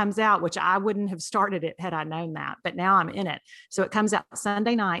only comes out, which I wouldn't have started it had I known that, but now I'm in it. So it comes out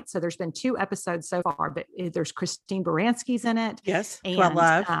Sunday night. So there's been 2 episodes so far, but there's Christine Baranski's in it. Yes. And, I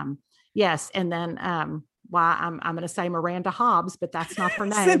love. Yes. And then, I'm going to say Miranda Hobbs, but that's not her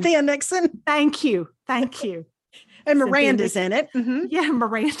name. Cynthia Nixon. Thank you. And Miranda's in it. Mm-hmm. Yeah,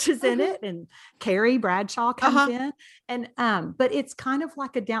 Miranda's in it. And Carrie Bradshaw comes in. And but it's kind of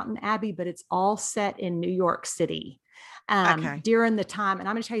like a Downton Abbey, but it's all set in New York City during the time. And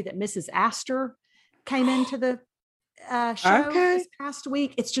I'm going to tell you that Mrs. Astor came into the show this past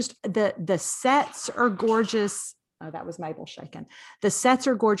week. It's just the sets are gorgeous. Oh, that was Mabel shaking. The sets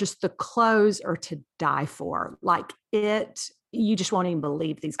are gorgeous. The clothes are to die for. Like you just won't even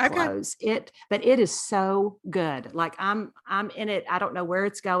believe these clothes. But it is so good. Like I'm in it. I don't know where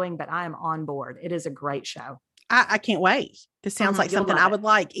it's going, but I am on board. It is a great show. I can't wait. This sounds like something I would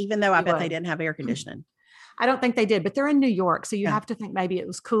like, even though I bet they didn't have air conditioning. I don't think they did, but they're in New York. So you have to think maybe it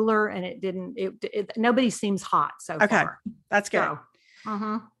was cooler and it didn't, nobody seems hot so far. That's good. So,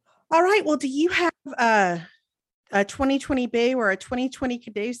 all right. Well, do you have a 2020 boo or a 2020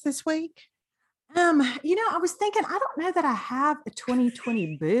 caduce this week? I was thinking, I don't know that I have a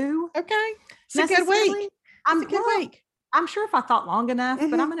 2020 boo. Okay. It's a good week. It's a good week. I'm sure if I thought long enough,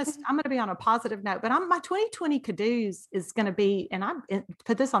 but I'm going to be on a positive note, but my 2020 caduce is going to be, and I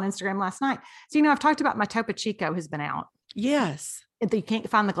put this on Instagram last night. So, I've talked about my Topo Chico has been out. Yes. You can't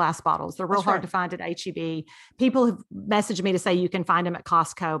find the glass bottles. They're real hard to find at HEB. People have messaged me to say you can find them at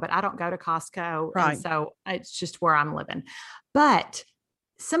Costco, but I don't go to Costco. Right. And so it's just where I'm living. But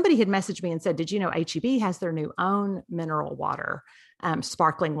somebody had messaged me and said, did you know HEB has their new own mineral water,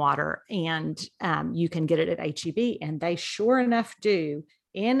 sparkling water, and you can get it at HEB. And they sure enough do,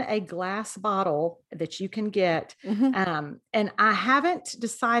 in a glass bottle that you can get. And I haven't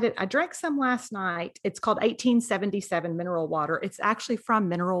decided. I drank some last night. It's called 1877 mineral water. It's actually from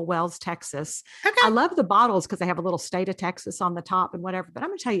Mineral Wells, Texas. Okay. I love the bottles because they have a little state of Texas on the top and whatever. But I'm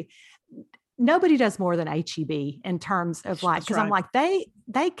going to tell you, nobody does more than HEB in terms of like, because I'm like, they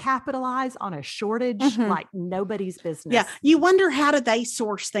capitalize on a shortage like nobody's business. Yeah. You wonder, how did they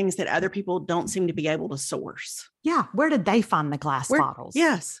source things that other people don't seem to be able to source? Yeah. Where did they find the glass bottles?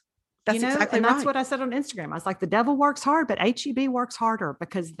 Yes. That's exactly and right. That's what I said on Instagram. I was like, the devil works hard, but HEB works harder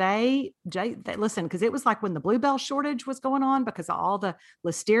because they listen, because it was like when the Bluebell shortage was going on because of all the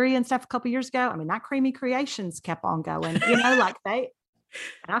listeria and stuff a couple years ago. I mean, that Creamy Creations kept on going, like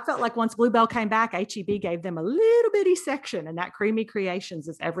and I felt like once Bluebell came back, HEB gave them a little bitty section, and that Creamy Creations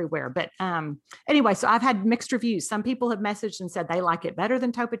is everywhere. But anyway, so I've had mixed reviews. Some people have messaged and said they like it better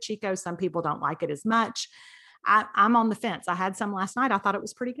than Topo Chico. Some people don't like it as much. I'm on the fence. I had some last night. I thought it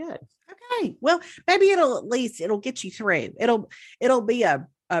was pretty good. Okay. Well, maybe it'll get you through. It'll be a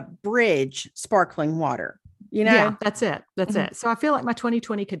bridge sparkling water. Yeah, that's it. That's it. So I feel like my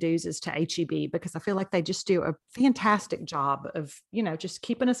 2020 Cadoos is to HEB because I feel like they just do a fantastic job of, just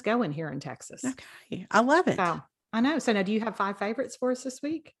keeping us going here in Texas. Okay. I love it. So, I know. So now, do you have 5 favorites for us this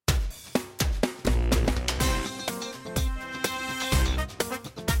week?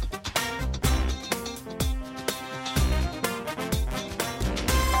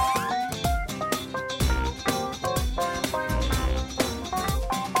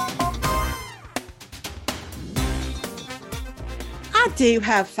 I do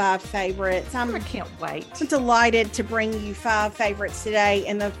have 5 favorites. I can't wait. I'm delighted to bring you 5 favorites today.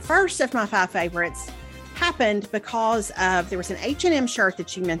 And the first of my 5 favorites happened because there was an H&M shirt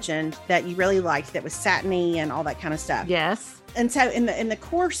that you mentioned that you really liked that was satiny and all that kind of stuff. Yes. And so in the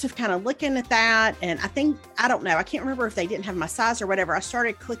course of kind of looking at that, and I don't know, I can't remember if they didn't have my size or whatever, I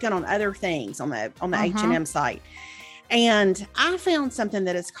started clicking on other things on the H&M site. And I found something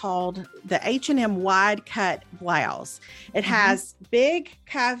that is called the H&M wide cut blouse. It has big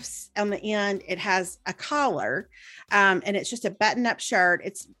cuffs on the end. It has a collar, and it's just a button up shirt.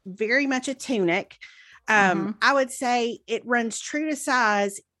 It's very much a tunic. I would say it runs true to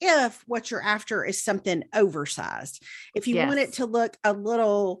size if what you're after is something oversized. If you want it to look a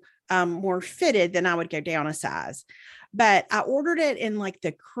little more fitted, then I would go down a size. But I ordered it in like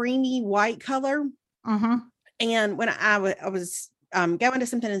the creamy white color. And when I was going to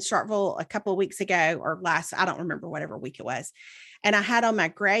something in Starkville a couple of weeks ago or I don't remember whatever week it was. And I had on my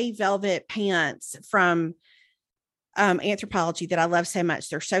gray velvet pants from Anthropologie that I love so much.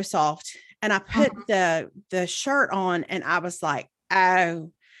 They're so soft. And I put the shirt on and I was like,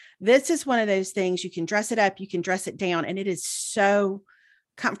 oh, this is one of those things you can dress it up, you can dress it down. And it is so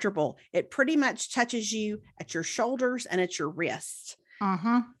comfortable. It pretty much touches you at your shoulders and at your wrists.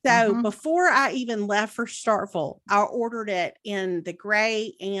 Before I even left for Starkville, I ordered it in the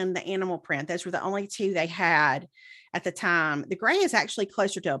gray and the animal print. Those were the only 2 they had at the time. The gray is actually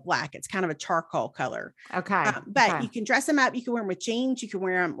closer to a black. It's kind of a charcoal color. Okay. But you can dress them up. You can wear them with jeans. You can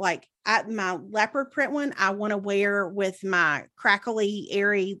wear them like my leopard print one. I want to wear with my crackly,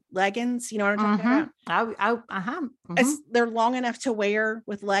 airy leggings. You know what I'm talking about? They're long enough to wear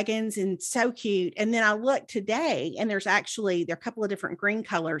with leggings and so cute. And then I looked today and there are a couple of different green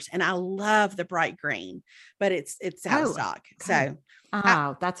colors and I love the bright green, but it's out of stock. So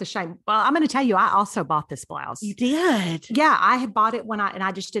that's a shame. Well, I'm going to tell you, I also bought this blouse. You did? Yeah. I had bought it and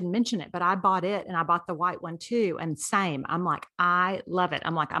I just didn't mention it, but I bought it and I bought the white one too. And same, I'm like, I love it.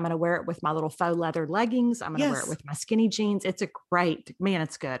 I'm like, I'm going to wear it with my little faux leather leggings. I'm going to wear it with my skinny jeans. It's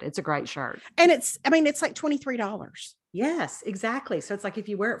it's good. It's a great shirt. And it's like $23. Yes, exactly. So it's like if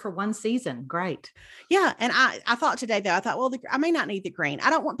you wear it for one season, great. Yeah. And I thought today though, well, I may not need the green. I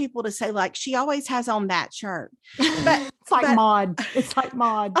don't want people to say like, she always has on that shirt. But it's like Maud. It's like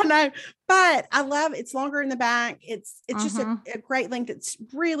Maud. I know. But I love it's longer in the back. It's just a great length. It's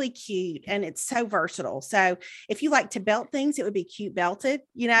really cute and it's so versatile. So if you like to belt things, it would be cute belted.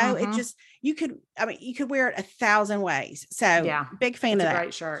 It just you could wear it 1,000 ways. So big fan of that.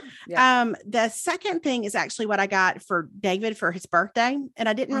 Great shirt. Yeah. The second thing is actually what I got for David for his birthday, and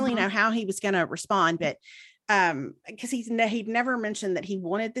I didn't really know how he was going to respond, but because he'd never mentioned that he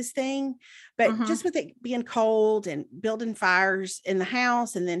wanted this thing, but just with it being cold and building fires in the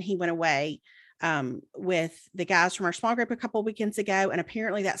house, and then he went away with the guys from our small group a couple of weekends ago, and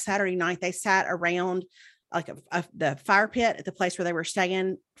apparently that Saturday night they sat around like the fire pit at the place where they were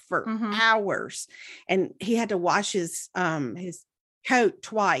staying for hours, and he had to wash his coat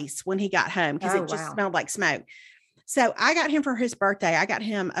twice when he got home because it just smelled like smoke. So I got him for his birthday. I got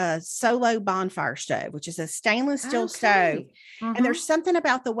him a Solo bonfire stove, which is a stainless steel stove. And there's something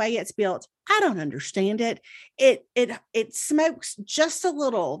about the way it's built. I don't understand it. It smokes just a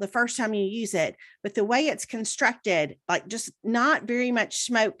little the first time you use it, but the way it's constructed, like just not very much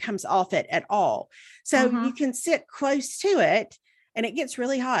smoke comes off it at all. So you can sit close to it and it gets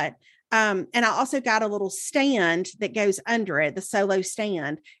really hot. And I also got a little stand that goes under it, the Solo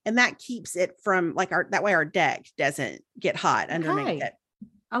stand, and that keeps it from that way our deck doesn't get hot underneath it.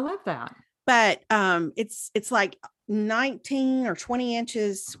 I love that. But it's like 19 or 20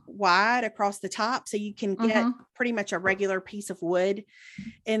 inches wide across the top. So you can get pretty much a regular piece of wood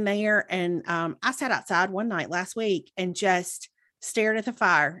in there. And I sat outside one night last week and just stared at the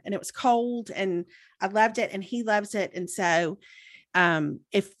fire, and it was cold and I loved it and he loves it. And so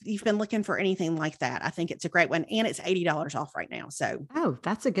if you've been looking for anything like that, I think it's a great one, and it's $80 off right now. So,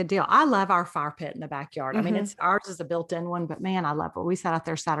 that's a good deal. I love our fire pit in the backyard. I mean, ours is a built-in one, but man, I love it. We sat out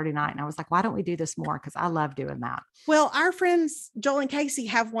there Saturday night and I was like, why don't we do this more? Cause I love doing that. Well, our friends, Joel and Casey,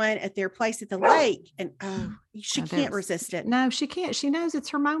 have one at their place at the lake, and she can't resist it. No, she can't. She knows it's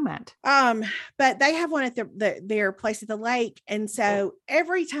her moment. But they have one at their place at the lake. And so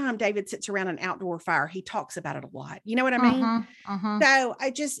every time David sits around an outdoor fire, he talks about it a lot. You know what I mean? So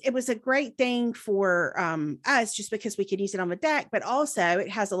it was a great thing for us, just because we could use it on the deck, but also it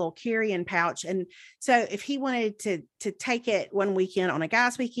has a little carry-in pouch. And so if he wanted to take it one weekend on a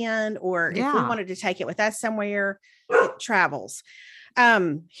guy's weekend, or if we wanted to take it with us somewhere, it travels.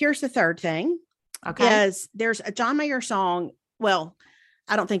 Here's the third thing. Okay. Is there's a John Mayer song. Well,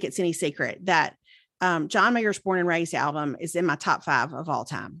 I don't think it's any secret that John Mayer's Born and Raised album is in my top 5 of all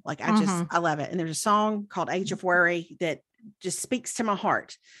time. Like I love it. And there's a song called Age of Worry that just speaks to my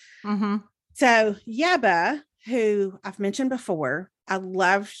heart. So Yeba, who I've mentioned before, I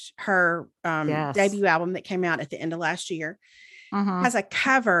loved her debut album that came out at the end of last year, has a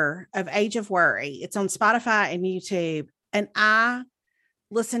cover of Age of Worry. It's on Spotify and YouTube. And I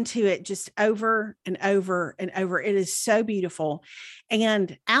listen to it just over and over and over. It is so beautiful.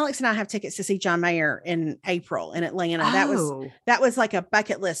 And Alex and I have tickets to see John Mayer in April in Atlanta. That was like a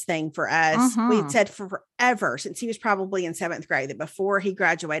bucket list thing for us. We had said forever, since he was probably in 7th grade, that before he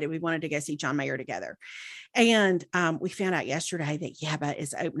graduated, we wanted to go see John Mayer together. And we found out yesterday that Yeba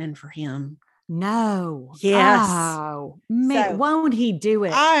is opening for him. No. Yes. Oh, man, so, won't he do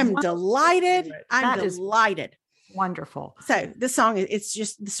it? I'm delighted. I'm delighted. Wonderful. So this song, it's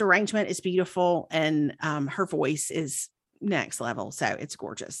just, this arrangement is beautiful, and her voice is next level. So it's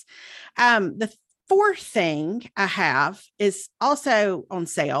gorgeous. The fourth thing I have is also on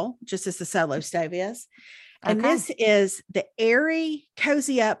sale, just as the Solo stove is. And this is the Airy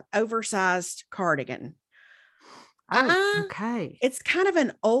Cozy Up oversized cardigan. Okay. It's kind of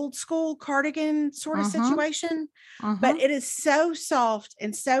an old school cardigan sort of situation, but it is so soft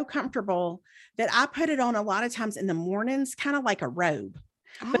and so comfortable that I put it on a lot of times in the mornings, kind of like a robe.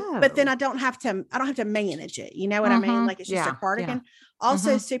 But then I don't have to manage it. You know what I mean? Like it's just a cardigan. Yeah.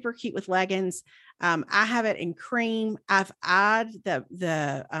 Also super cute with leggings. I have it in cream. I've eyed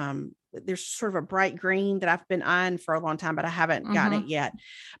there's sort of a bright green that I've been eyeing for a long time, but I haven't gotten it yet.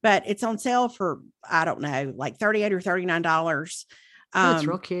 But it's on sale for, I don't know, like $38 or $39. It's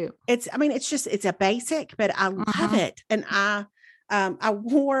real cute. It's a basic, but I love it. And I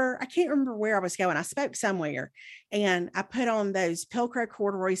can't remember where I was going. I spoke somewhere and I put on those Pilcrow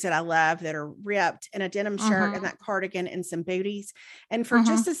corduroys that I love that are ripped, and a denim shirt and that cardigan and some booties. And for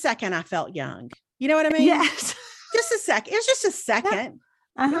just a second, I felt young. You know what I mean? Yes. Just a second. It was just a second.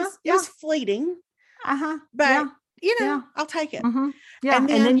 It was fleeting. But I'll take it. Yeah. And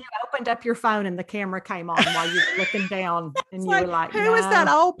then you opened up your phone and the camera came on while you were looking down, and you were like, who is that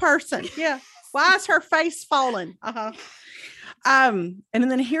old person? Yeah. Why is her face falling? And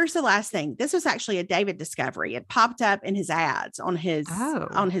then here's the last thing. This was actually a David discovery. It popped up in his ads on his, I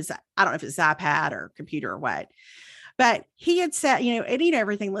don't know if it's iPad or computer or what, but he had said,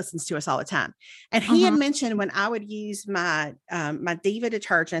 everything listens to us all the time. And he had mentioned when I would use my Diva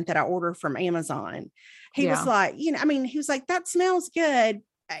detergent that I order from Amazon, he was like, he was like, that smells good.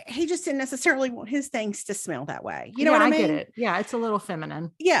 He just didn't necessarily want his things to smell that way. You know what I mean? I get it. Yeah. It's a little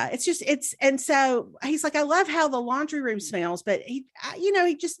feminine. Yeah. And so he's like, I love how the laundry room smells, but he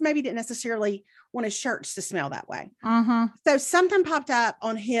just maybe didn't necessarily want his shirts to smell that way. So something popped up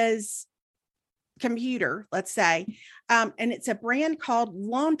on his computer, let's say, and it's a brand called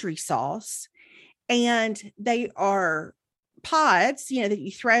Laundry Sauce, and they are pods, that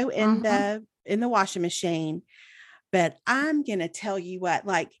you throw in the washing machine. But I'm going to tell you what,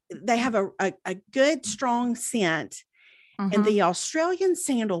 like, they have a good, strong scent, And the Australian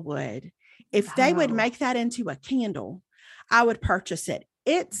sandalwood, if they would make that into a candle, I would purchase it.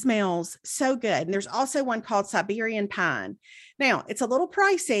 It smells so good. And there's also one called Siberian Pine. Now, it's a little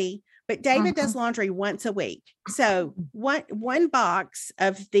pricey, but David does laundry once a week. So one box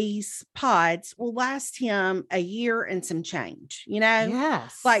of these pods will last him a year and some change, you know?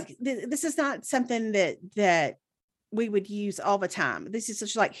 Yes. Like this is not something that we would use all the time. This is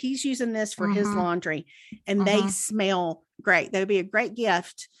just like he's using this for his laundry, and they smell great. That would be a great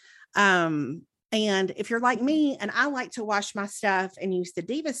gift. And if you're like me and I like to wash my stuff and use the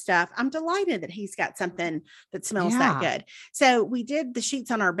Diva stuff, I'm delighted that he's got something that smells that good. So we did the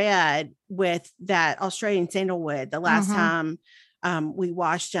sheets on our bed with that Australian sandalwood the last time we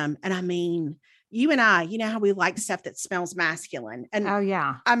washed them. And I mean, you and I, you know how we like stuff that smells masculine. And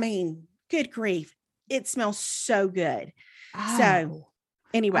I mean, good grief, it smells so good. So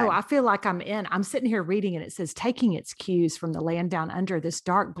anyway. I feel like I'm sitting here reading and it says, taking its cues from the land down under, this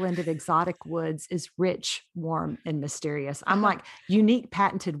dark blend of exotic woods is rich, warm, and mysterious. I'm like, unique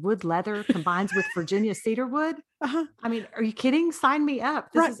patented wood leather combines with Virginia cedar wood. I mean, are you kidding? Sign me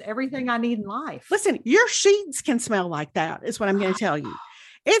up. This is everything I need in life. Listen, your sheets can smell like that is what I'm going to tell you.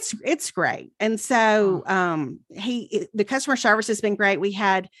 It's great. And so the customer service has been great. We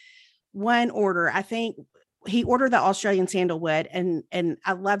had one order, I think, he ordered the Australian sandalwood, and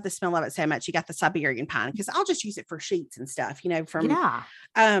I love the smell of it so much. He got the Siberian Pine because I'll just use it for sheets and stuff, you know, for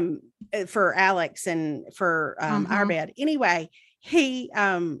Alex and for our bed. Anyway, he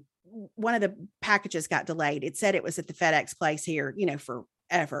one of the packages got delayed. It said it was at the FedEx place here, you know,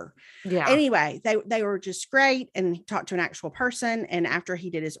 forever. Yeah. Anyway, they were just great, and he talked to an actual person. And after he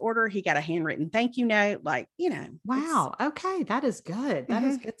did his order, he got a handwritten thank you note. Like, you know, wow. Okay, that is good. That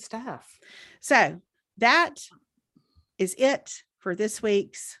is good stuff. So that is it for this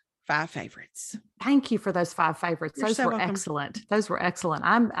week's 5 favorites. Thank you for those 5 favorites. You're so welcome. Excellent. Those were excellent.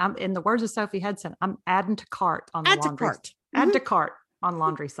 I'm in the words of Sophie Hudson, I'm adding to cart on the laundry. Add to cart on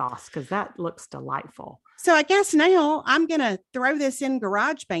laundry sauce, because that looks delightful. So I guess now I'm gonna throw this in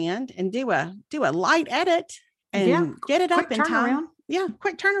GarageBand and do a light edit and get it up in time. Yeah,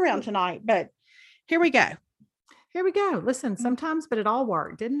 quick turnaround tonight. But here we go. Listen, sometimes, but it all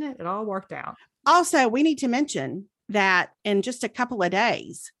worked, didn't it? It all worked out. Also, we need to mention that in just a couple of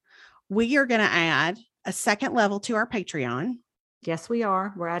days, we are going to add a second level to our Patreon. Yes, we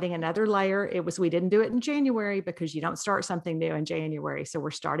are. We're adding another layer. We didn't do it in January because you don't start something new in January. So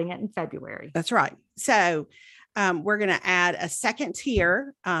we're starting it in February. That's right. So we're going to add a second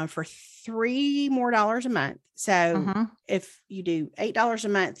tier for $3 more a month. So if you do $8 a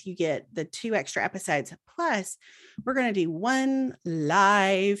month, you get the 2 extra episodes. Plus, we're going to do 1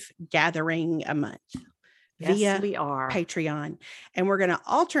 live gathering a month via Patreon. And we're going to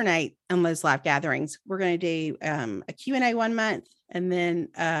alternate on those live gatherings. We're going to do a Q&A 1 month, and then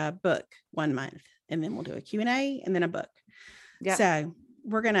a book 1 month. And then we'll do a Q&A and then a book. Yep. So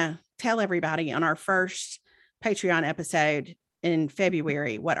we're going to tell everybody on our first Patreon episode in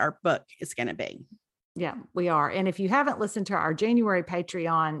February what our book is going to be. Yeah, we are. And if you haven't listened to our January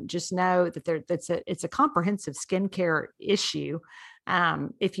Patreon, just know that it's a comprehensive skincare issue.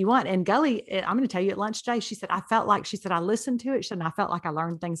 If you want, and Gully, I'm going to tell you at lunch today, she said, I listened to it. She said, and I felt like I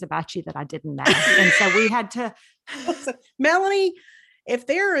learned things about you that I didn't know. And so we had to. Melanie, if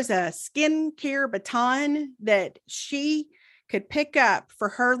there is a skincare baton that she could pick up for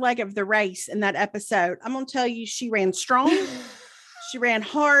her leg of the race in that episode, I'm going to tell you, she ran strong. She ran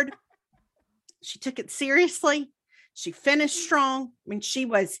hard. She took it seriously. She finished strong. I mean, she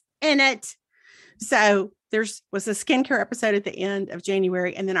was in it. So was a skincare episode at the end of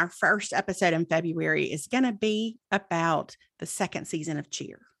January. And then our first episode in February is going to be about the 2nd season of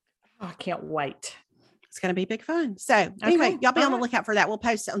Cheer. Oh, I can't wait. It's going to be big fun. So anyway, y'all be on the lookout for that. We'll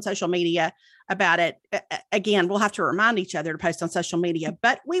post on social media about it. Again, we'll have to remind each other to post on social media,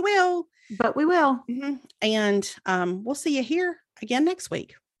 but we will. And we'll see you here again next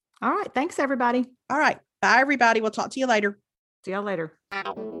week. All right. Thanks, everybody. All right. Bye, everybody. We'll talk to you later. See y'all later.